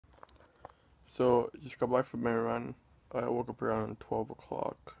So, just got back from my run. I woke up around 12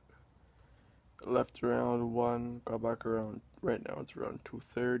 o'clock. Left around 1, got back around, right now it's around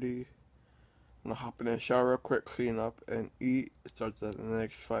 2:30. I'm gonna hop in the shower real quick, clean up, and eat. It starts in the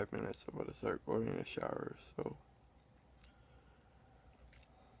next 5 minutes. I'm gonna start going in the shower, so.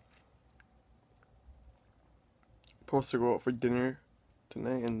 Supposed to go out for dinner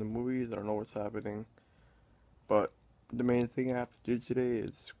tonight in the movies. I don't know what's happening. But the main thing I have to do today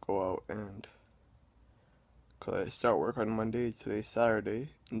is go out and, cause I start work on Monday, today's Saturday,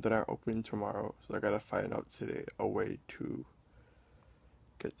 and then I open tomorrow. So I gotta find out today a way to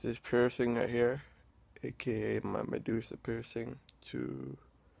get this piercing right here, aka my Medusa piercing, to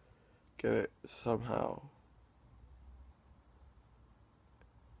get it somehow,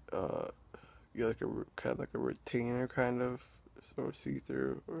 get like a kind of like a retainer kind of, so see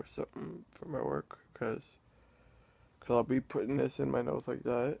through or something for my work, cause I'll be putting this in my nose like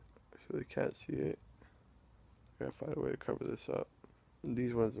that, so they can't see it. I gotta find a way to cover this up. And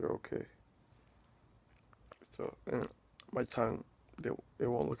these ones are okay. So, and my tongue, they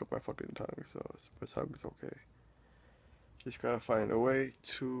won't look at my fucking tongue, so my tongue's okay. Just gotta find a way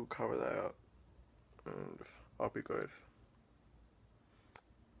to cover that up, and I'll be good.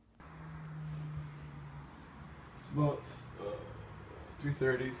 It's about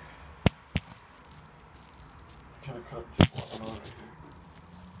 3:30. Trying to cut this one on right here.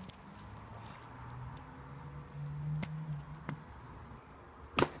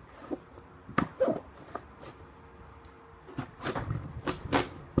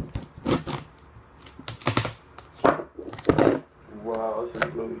 Wow, this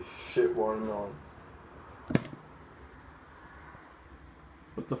is really shit watermelon.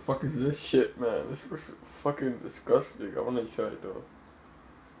 What the fuck is this shit, man? This looks fucking disgusting. I wanna try it though.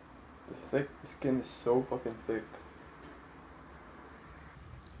 The skin is so fucking thick.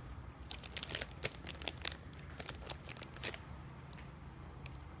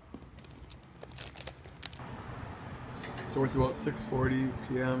 So it's about 6:40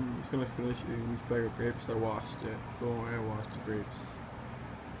 p.m. I'm just gonna finish eating this bag of grapes. I washed it. Don't worry, I washed the grapes.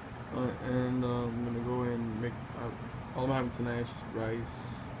 And I'm gonna go in and make all I'm having tonight is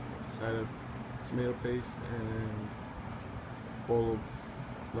rice, side of tomato paste, and a bowl of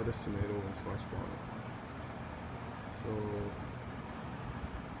lettuce, tomato, and squash bonnet. So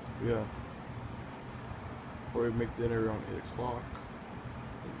yeah, probably make dinner around 8 o'clock.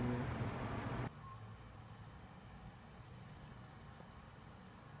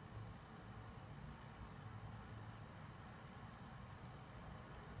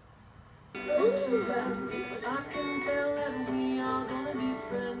 I can tell that we are gonna be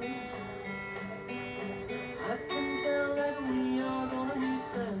friends. I can tell that we are gonna be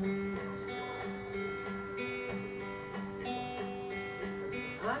friends.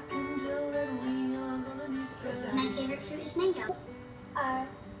 I can tell that we are gonna be friends. My favorite fruit is mangoes. Are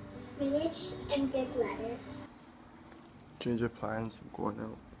spinach and big lettuce. Change of plans. I'm going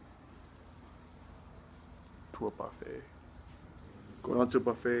out to a buffet. Going out to a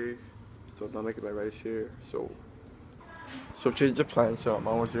buffet. So I'm not making my rice here, so change the plan. So I'm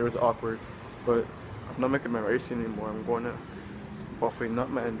almost there. It was awkward, but I'm not making my rice anymore. I'm going to buffet, not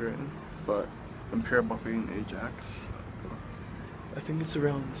Mandarin, but Imperial Buffet in Ajax. I think it's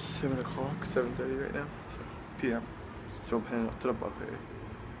around 7 o'clock, 7:30 right now, so p.m. So I'm heading up to the buffet.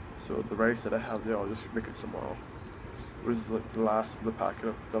 So the rice that I have there, I'll just make it tomorrow. It was like the last of the packet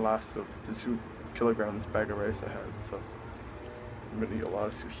of the 2 kilograms bag of rice I had. So I'm gonna eat a lot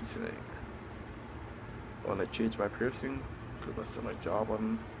of sushi tonight. I want to change my piercing because I start my job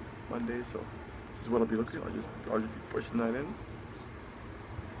on Monday, so this is what I'll be looking. I'll just keep pushing that in.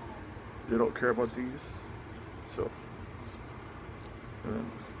 They don't care about these, so and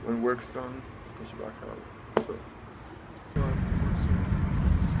then when work's done, push it back out. So.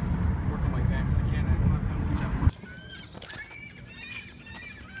 Working like that, I can't. I'm not coming to that work.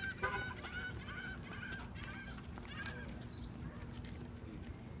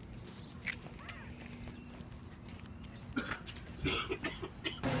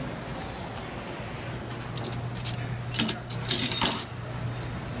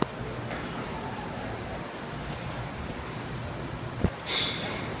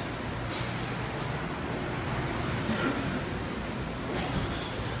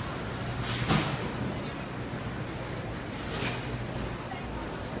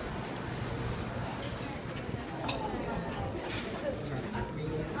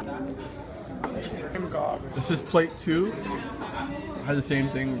 This is plate 2. Has the same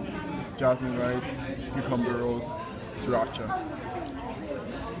thing: jasmine rice, cucumber rolls, sriracha.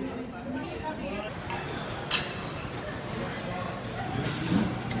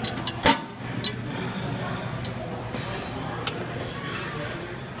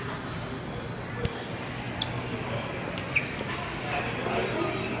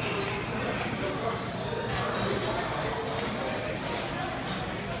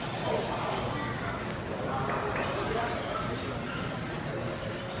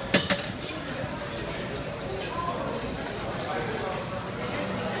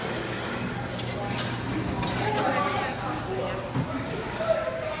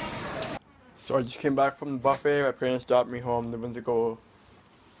 So I just came back from the buffet. My parents dropped me home. They went to go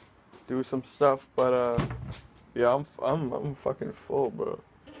do some stuff, but yeah, I'm fucking full, bro.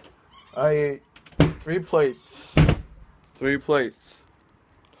 I ate 3 plates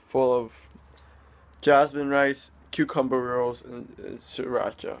full of jasmine rice, cucumber rolls, and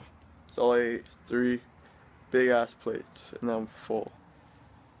sriracha. So I ate 3 big ass plates, and I'm full.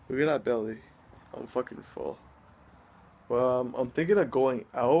 Look at that belly. I'm fucking full. Well, I'm thinking of going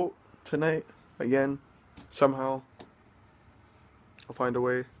out tonight again, somehow. I'll find a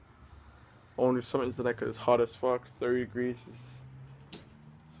way. I want to do something tonight because it's hot as fuck, 30 degrees.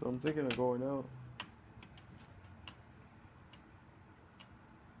 So I'm thinking of going out.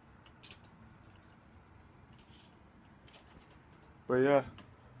 But yeah,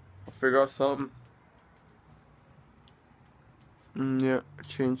 I'll figure out something. Yeah, I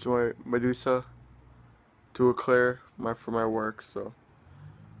changed my Medusa to a Claire for my work, so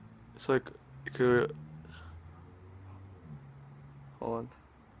it's like you could hold on.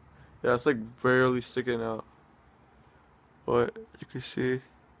 Yeah, it's like barely sticking out, but you can see.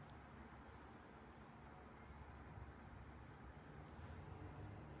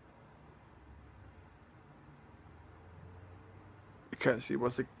 You can't see,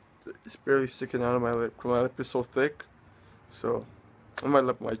 but it's barely sticking out of my lip. 'Cause my lip is so thick, so my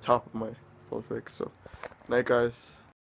top of my so thick. So, night, guys.